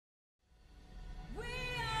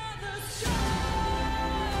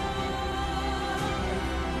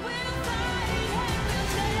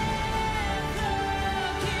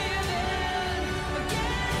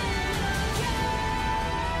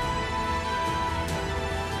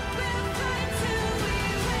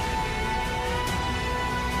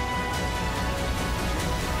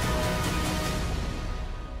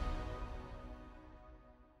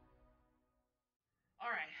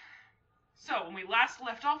we last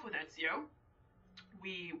left off with Ezio,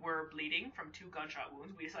 we were bleeding from 2 gunshot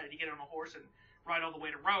wounds. We decided to get on a horse and ride all the way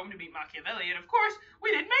to Rome to meet Machiavelli, and of course, we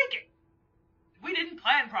didn't make it. We didn't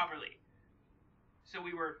plan properly. So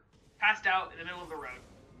we were passed out in the middle of the road.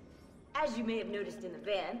 As you may have noticed in the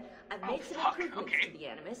van, I've made some improvements to the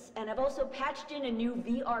Animus, and I've also patched in a new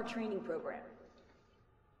VR training program.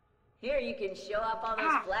 Here you can show off all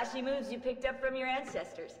those flashy moves you picked up from your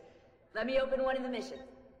ancestors. Let me open one of the missions.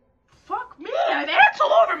 Fuck me! I have ants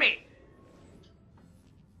all over me!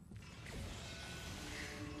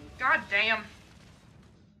 God damn.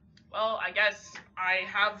 Well, I guess I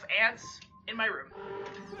have ants in my room.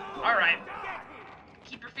 Alright.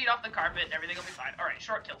 Keep your feet off the carpet, everything will be fine. Alright,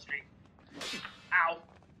 short kill streak. Ow.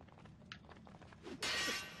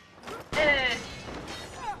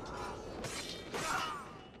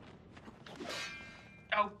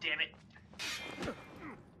 Oh, damn it.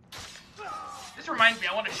 This reminds me,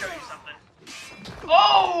 I want to show you something.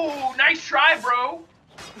 Oh! Nice try, bro!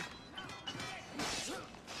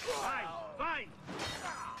 Fine.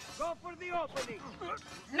 Go for the opening.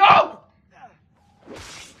 No!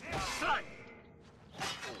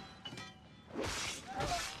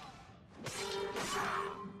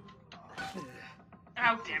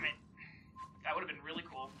 Oh, damn it. That would have been really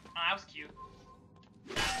cool. Oh, that was cute.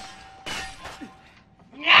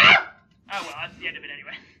 Yeah! Oh, well, that's the end of it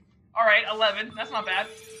anyway. Alright, 11. That's not bad.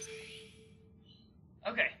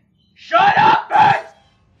 Okay. Shut up, man!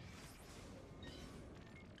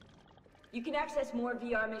 You can access more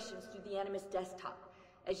VR missions through the Animus desktop.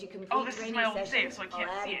 As you complete this is training my old sessions, save, so I can't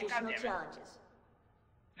I'll add see it. God additional damn it. challenges.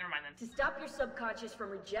 Never mind then. To stop your subconscious from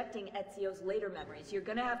rejecting Ezio's later memories, you're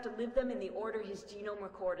gonna have to live them in the order his genome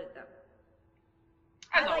recorded them.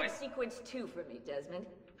 As Highlight always. sequence 2 for me, Desmond.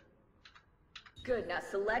 Good, now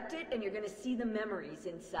select it and you're gonna see the memories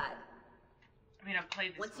inside. I mean, I've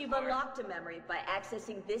played this Once you've before. unlocked a memory, by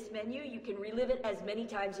accessing this menu, you can relive it as many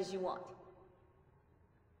times as you want.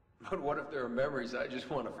 But what if there are memories I just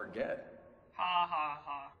want to forget? Ha ha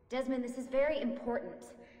ha. Desmond, this is very important.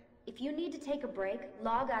 If you need to take a break,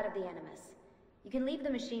 log out of the Animus. You can leave the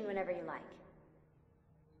machine whenever you like.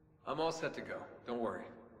 I'm all set to go. Don't worry.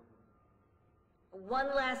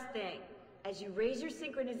 One last thing. As you raise your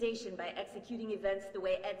synchronization by executing events the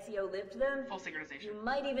way Ezio lived them, Full synchronization. you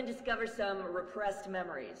might even discover some repressed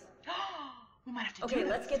memories. We might have to do Okay, this.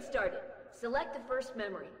 let's get started. Select the first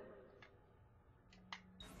memory.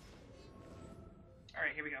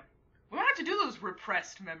 Alright, here we go. We might have to do those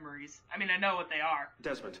repressed memories. I mean, I know what they are.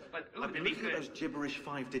 Desmond, But, ooh, I've been they'd be looking at good. those gibberish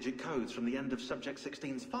 5-digit codes from the end of Subject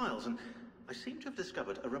 16's files, and I seem to have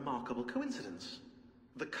discovered a remarkable coincidence.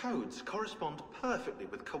 The codes correspond perfectly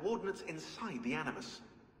with coordinates inside the Animus.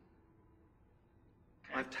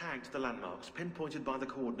 Okay. I've tagged the landmarks, pinpointed by the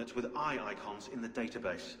coordinates with eye icons in the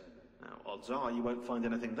database. Now, odds are you won't find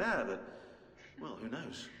anything there, but, well, who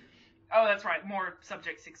knows? Oh, that's right. More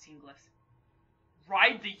Subject 16 glyphs.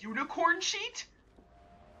 Ride the unicorn sheet?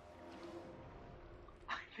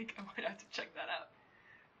 I think I might have to check that out.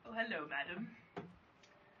 Oh, hello, madam.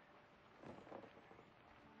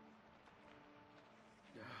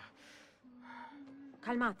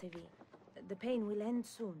 Calmatevi. The pain will end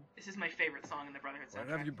soon. This is my favorite song in the Brotherhood soundtrack.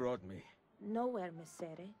 Where have you brought me? Nowhere,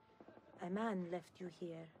 Messere. A man left you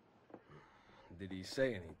here. Did he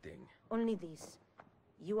say anything? Only this.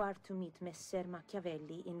 You are to meet Messer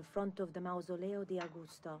Machiavelli in front of the Mausoleo di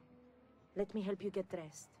Augusto. Let me help you get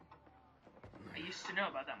dressed. I used to know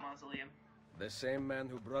about that mausoleum. The same man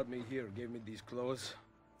who brought me here gave me these clothes?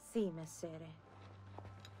 Si, Messere.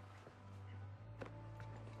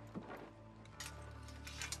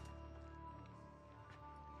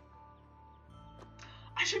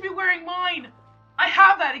 I should be wearing mine! I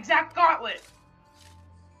have that exact gauntlet!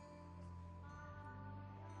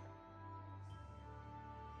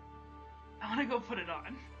 I wanna go put it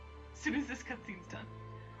on. As soon as this cutscene's done.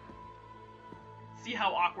 See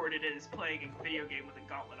how awkward it is playing a video game with a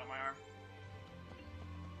gauntlet on my arm.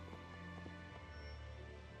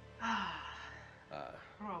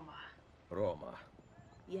 Roma. Roma.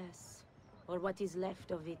 Yes. Or what is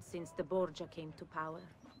left of it since the Borgia came to power.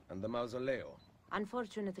 And the mausoleo?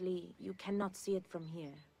 Unfortunately, you cannot see it from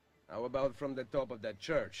here. How about from the top of that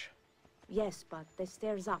church? Yes, but the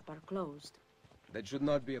stairs up are closed. That should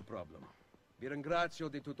not be a problem. Vi ringrazio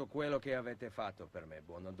di tutto quello che avete fatto per me,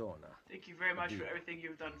 buona donna. Thank you very much for everything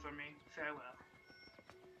you've done for me. Farewell.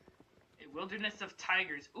 A wilderness of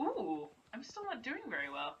tigers. Ooh, I'm still not doing very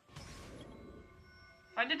well.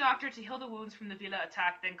 Find a doctor to heal the wounds from the Villa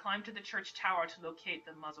attack, then climb to the church tower to locate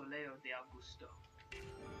the Mausoleo di Augusto.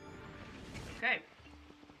 Okay.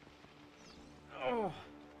 Oh.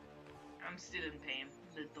 I'm still in pain,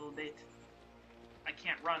 a little bit. I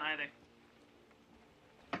can't run either.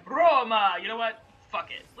 Roma! You know what? Fuck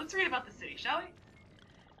it. Let's read about the city, shall we?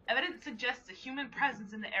 Evidence suggests a human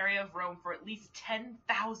presence in the area of Rome for at least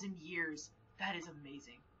 10,000 years. That is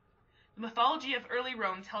amazing. The mythology of early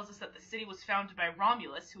Rome tells us that the city was founded by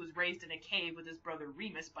Romulus, who was raised in a cave with his brother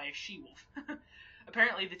Remus by a she-wolf.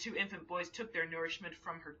 Apparently, the two infant boys took their nourishment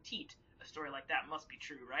from her teat. A story like that must be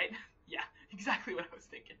true, right? Yeah, exactly what I was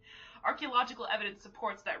thinking. Archaeological evidence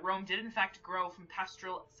supports that Rome did in fact grow from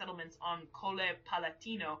pastoral settlements on Colle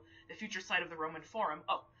Palatino, the future site of the Roman Forum,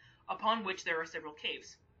 upon which there are several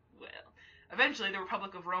caves. Well, eventually the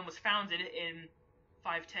Republic of Rome was founded in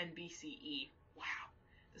 510 BCE. Wow.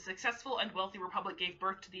 The successful and wealthy republic gave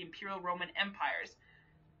birth to the Imperial Roman Empires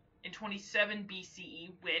in 27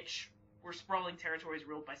 BCE, which were sprawling territories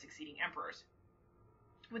ruled by succeeding emperors.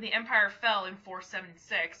 When the empire fell in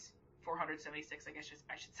 476, I guess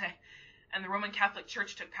I should say, and the Roman Catholic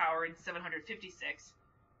Church took power in 756,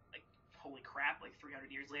 like, holy crap, like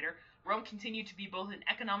 300 years later, Rome continued to be both an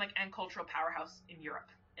economic and cultural powerhouse in Europe.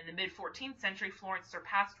 In the mid-14th century, Florence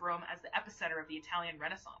surpassed Rome as the epicenter of the Italian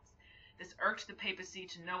Renaissance. This irked the papacy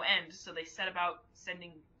to no end, so they set about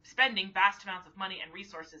spending vast amounts of money and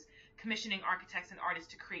resources, commissioning architects and artists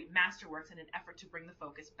to create masterworks in an effort to bring the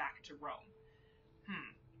focus back to Rome.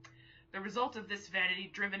 The result of this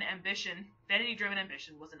vanity-driven ambition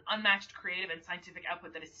was an unmatched creative and scientific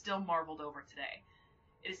output that is still marveled over today.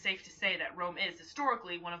 It is safe to say that Rome is,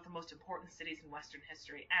 historically, one of the most important cities in Western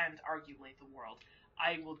history, and arguably the world.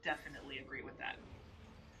 I will definitely agree with that.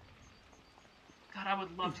 God, I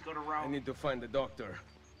would love to go to Rome. I need to find the doctor.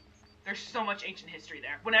 There's so much ancient history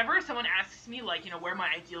there. Whenever someone asks me, like, you know, where my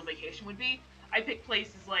ideal vacation would be, I pick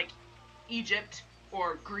places like Egypt,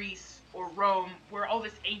 or Greece, or Rome, where all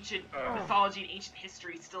this ancient mythology and ancient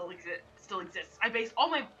history still exists. I base all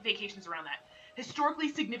my vacations around that. Historically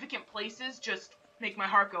significant places just make my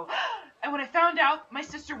heart go, and when I found out, my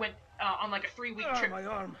sister went on like a 3-week trip. My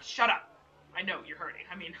arm. Shut up. I know, you're hurting.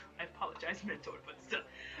 I mean, I apologize, Mentor, but still.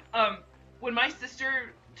 When my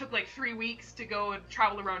sister took like 3 weeks to go and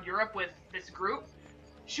travel around Europe with this group,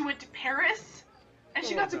 she went to Paris, and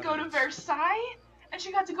she got to go to Versailles, and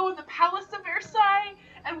she got to go in the Palace of Versailles,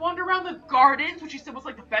 and wander around the gardens, which she said was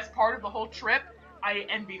like the best part of the whole trip. I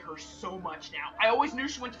envy her so much now. I always knew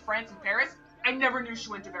she went to France and Paris. I never knew she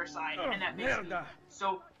went to Versailles, and that makes me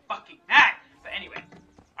so fucking mad. But anyway,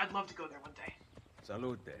 I'd love to go there one day.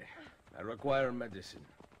 Salute. I require medicine.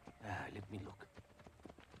 Let me look.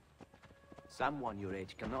 Someone your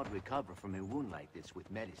age cannot recover from a wound like this with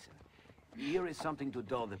medicine. Here is something to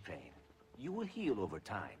dull the pain. You will heal over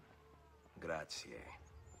time. Grazie.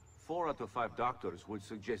 4 out of 5 doctors would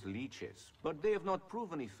suggest leeches, but they have not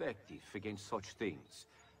proven effective against such things.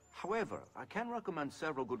 However, I can recommend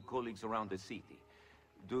several good colleagues around the city.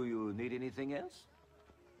 Do you need anything else?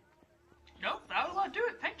 Nope, that'll do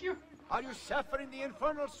it, thank you. Are you suffering the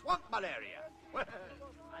infernal swamp malaria?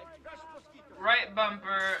 Right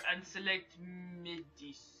bumper and select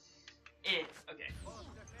medis. Okay.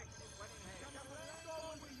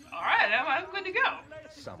 Alright, I'm good to go.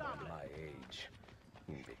 Someone my age.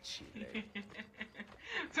 Imbecile.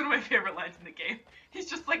 It's one of my favorite lines in the game. He's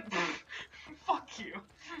just like, fuck you.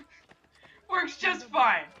 Works just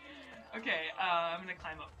fine. Okay, I'm gonna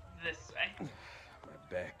climb up this way. My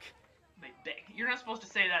back. My back. You're not supposed to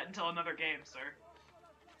say that until another game, sir.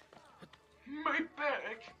 My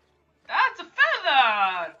back. That's a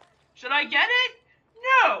feather! Should I get it?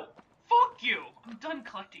 No! Fuck you! I'm done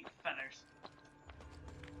collecting feathers.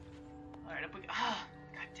 Alright, up we go. Ah,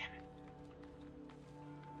 god damn it.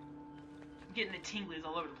 I'm getting the tinglies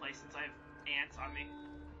all over the place since I have ants on me.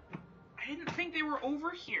 I didn't think they were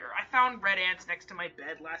over here. I found red ants next to my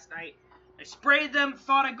bed last night. I sprayed them,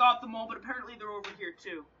 thought I got them all, but apparently they're over here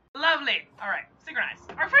too. Lovely! Alright, synchronize.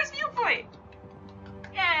 Our first viewpoint!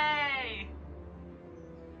 Yay!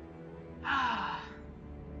 Ah.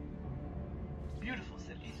 Beautiful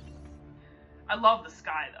city. I love the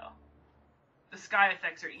sky, though. The sky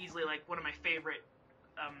effects are easily, like, one of my favorite,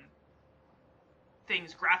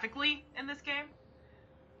 things graphically in this game.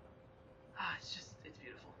 Ah, it's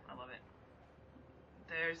beautiful. I love it.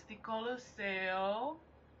 There's the Colosseo.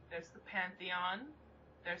 There's the Pantheon.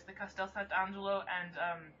 There's the Castel Sant'Angelo and,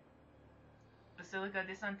 Basilica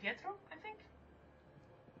di San Pietro, I think?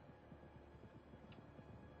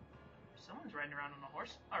 Someone's riding around on a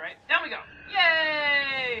horse. Alright, down we go.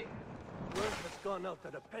 Yay! Word has gone out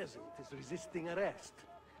that a peasant is resisting arrest.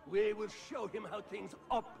 We will show him how things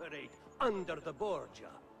operate under the Borgia.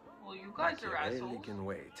 Well, you guys are assholes. He can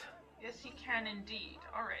wait. Yes, he can indeed.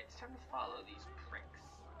 Alright, it's time to follow these pricks.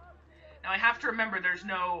 Now, I have to remember there's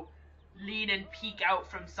no lean and peek out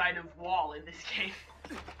from side of wall in this game.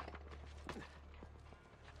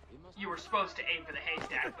 You were supposed to aim for the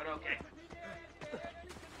haystack, but okay.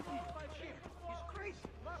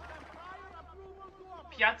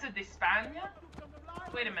 Piazza di Spagna?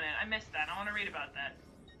 Wait a minute, I missed that. I want to read about that.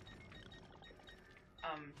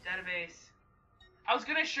 Database. I was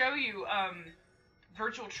gonna show you,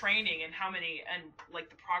 virtual training and how many, and, like,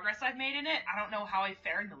 the progress I've made in it. I don't know how I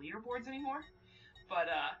fare in the leaderboards anymore. But,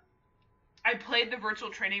 I played the virtual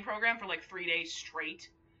training program for, like, 3 days straight.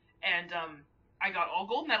 And, I got all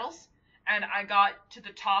gold medals. And I got to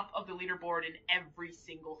the top of the leaderboard in every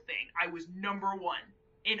single thing. I was #1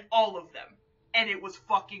 in all of them. And it was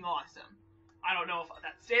fucking awesome. I don't know if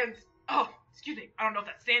that stands... Oh, excuse me. I don't know if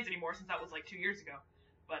that stands anymore since that was like 2 years ago.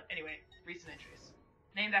 But anyway, recent entries.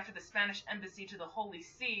 Named after the Spanish embassy to the Holy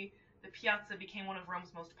See, the Piazza became one of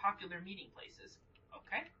Rome's most popular meeting places.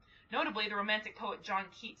 Okay. Notably, the romantic poet John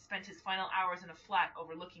Keats spent his final hours in a flat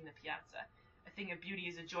overlooking the Piazza. A thing of beauty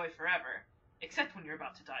is a joy forever. Except when you're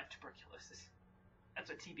about to die of tuberculosis. That's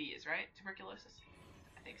what TB is, right? Tuberculosis?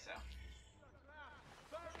 I think so.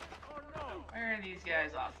 Where are these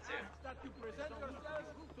guys off to?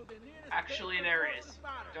 Actually, there is.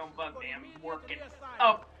 Don't bug me, I'm working.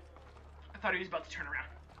 Oh! I thought he was about to turn around.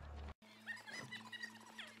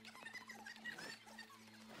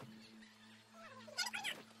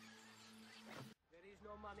 There is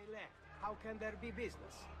no money left. How can there be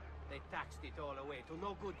business? They taxed it all away to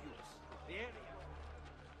no good use. The area...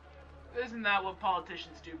 Isn't that what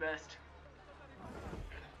politicians do best?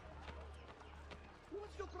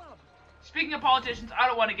 What's your problem? Speaking of politicians, I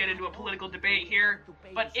don't want to get into a political debate here,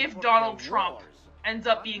 but if Donald Trump ends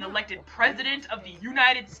up being elected president of the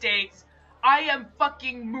United States, I am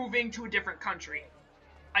fucking moving to a different country.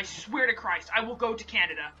 I swear to Christ, I will go to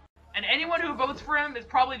Canada. And anyone who votes for him is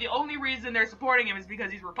probably the only reason they're supporting him is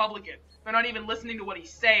because he's Republican. They're not even listening to what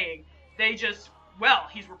he's saying. They just, well,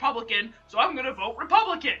 he's Republican, so I'm gonna vote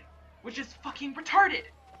Republican. Which is fucking retarded.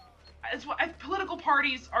 Political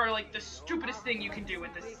parties are like the stupidest thing you can do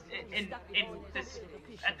at this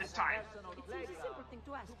time.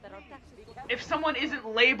 If someone isn't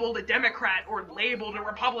labeled a Democrat or labeled a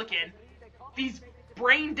Republican, these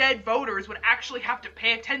brain-dead voters would actually have to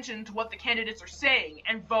pay attention to what the candidates are saying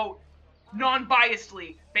and vote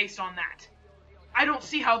non-biasedly based on that. I don't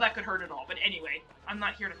see how that could hurt at all, but anyway, I'm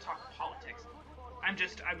not here to talk politics. I'm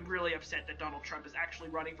really upset that Donald Trump is actually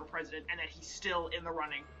running for president and that he's still in the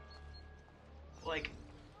running. Like,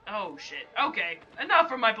 oh shit. Okay, enough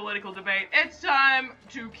for my political debate. It's time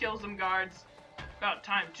to kill some guards. About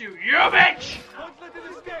time too. You bitch!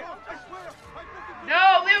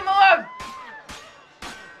 No, leave him alone!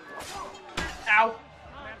 Ow.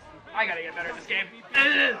 I gotta get better at this game.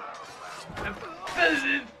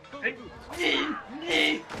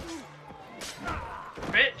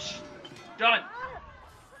 Bitch. Done.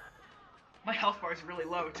 My health bar is really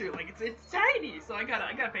low too. Like it's tiny, so I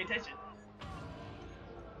gotta pay attention.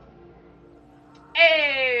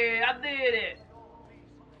 Hey, I did it.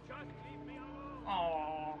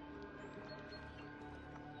 Oh,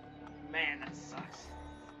 man, that sucks.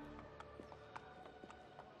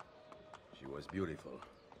 She was beautiful.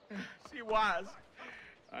 She was,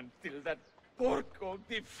 until that porco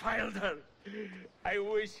defiled her. I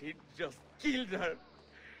wish he'd just killed her.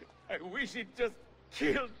 I wish he'd just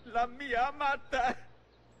killed La Mia Amata.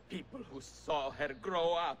 People who saw her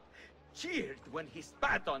grow up cheered when he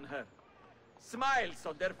spat on her. Smiles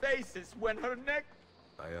on their faces when her neck...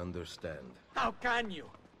 I understand. How can you?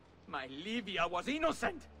 My Livia was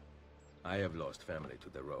innocent. I have lost family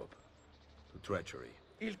to the rope, to treachery.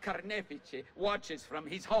 Il Carnefice watches from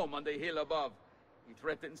his home on the hill above. He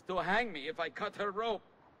threatens to hang me if I cut her rope.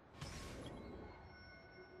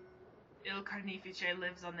 Il Carnefice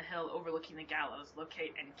lives on the hill overlooking the gallows.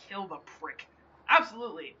 Locate and kill the prick.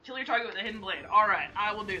 Absolutely. Kill your target with a hidden blade. Alright,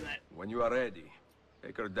 I will do that. When you are ready,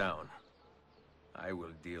 take her down. I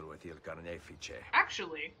will deal with Il Carnefice.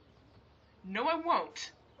 Actually, no I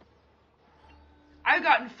won't. I've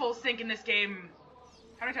gotten full sync in this game.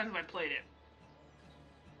 How many times have I played it?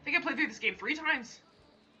 I think I played through this game 3 times.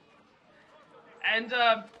 And,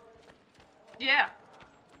 yeah.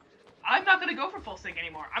 I'm not gonna go for full sync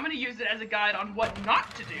anymore. I'm gonna use it as a guide on what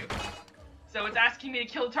not to do. So it's asking me to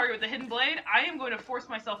kill the target with a hidden blade. I am going to force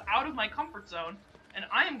myself out of my comfort zone, and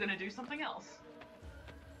I am gonna do something else.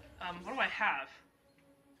 What do I have?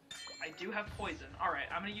 I do have poison. Alright,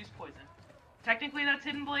 I'm gonna use poison. Technically that's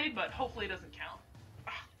hidden blade, but hopefully it doesn't count.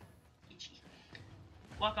 Ah, itchy.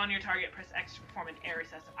 Lock on your target, press X to perform an air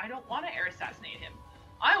assassination. I don't want to air assassinate him.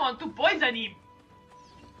 I want to poison him!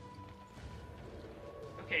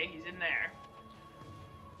 Okay, he's in there.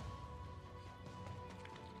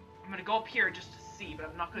 gonna go up here just to see, but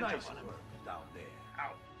I'm not gonna jump on him. Down there.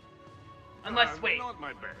 Ow. Unless, wait. Not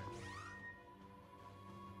my best.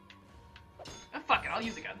 Oh, fuck it, I'll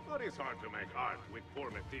use a gun. But it's hard to make art with poor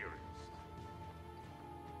materials.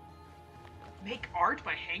 Make art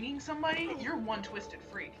by hanging somebody? You're one twisted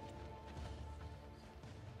freak.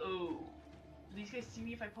 Oh. Will these guys see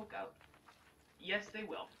me if I poke out? Yes, they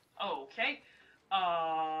will. Okay.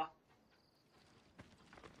 I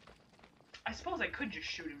suppose I could just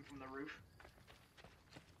shoot him from the roof.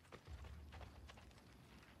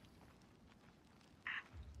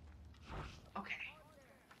 Okay.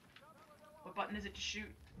 What button is it to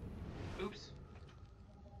shoot? Oops.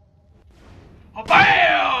 Oh,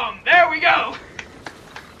 BAM! There we go!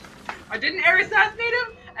 I didn't air assassinate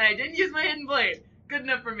him, and I didn't use my hidden blade. Good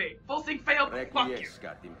enough for me. Full sync failed, fuck you.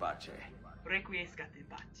 Requiescat in pace. Requiescat in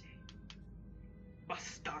pace.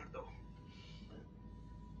 Bastardo.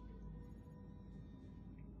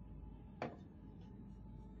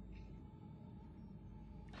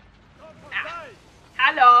 Ah.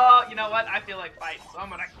 Hello! You know what? I feel like fighting, so I'm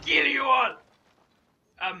gonna kill you all!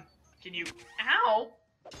 Can you... Ow!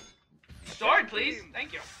 Sword, please!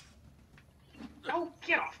 Thank you. Oh,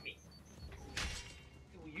 get off me.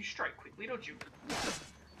 Will you strike quickly, don't you?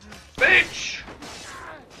 Bitch!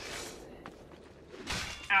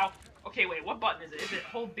 Ow. Okay, wait, what button is it? Is it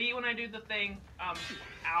hold B when I do the thing?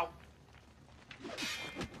 Ow.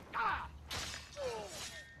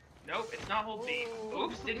 Nope, it's not hold B.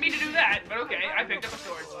 Oops, didn't mean to do that, but okay, I picked up a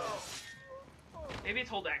sword. Maybe it's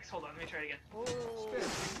hold X. Hold on, let me try it again.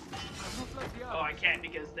 Oh, I can't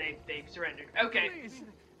because they surrendered. Okay.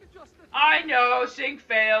 I know, sync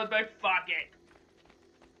failed, but fuck it.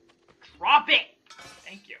 Drop it!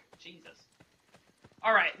 Thank you. Jesus.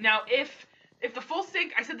 Alright, now if the full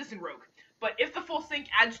sync, I said this in Rogue, but if the full sync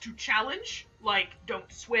adds to challenge, like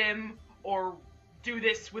don't swim, or do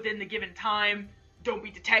this within the given time, don't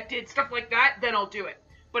be detected, stuff like that, then I'll do it.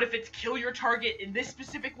 But if it's kill your target in this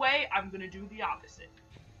specific way, I'm gonna do the opposite.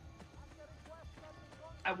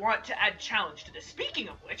 I want to add challenge to this. Speaking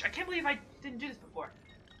of which, I can't believe I didn't do this before.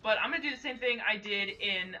 But I'm gonna do the same thing I did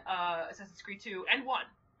in Assassin's Creed 2 and 1.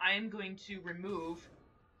 I am going to remove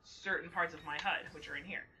certain parts of my HUD, which are in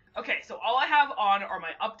here. Okay, so all I have on are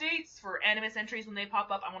my updates for Animus entries when they pop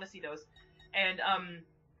up. I want to see those. And,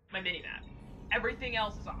 my minimap. Everything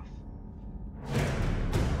else is off.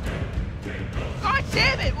 God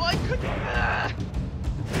damn it! Well, I couldn't.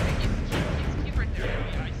 He's right there.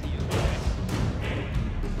 I see you.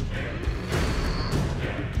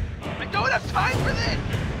 I don't have time for this!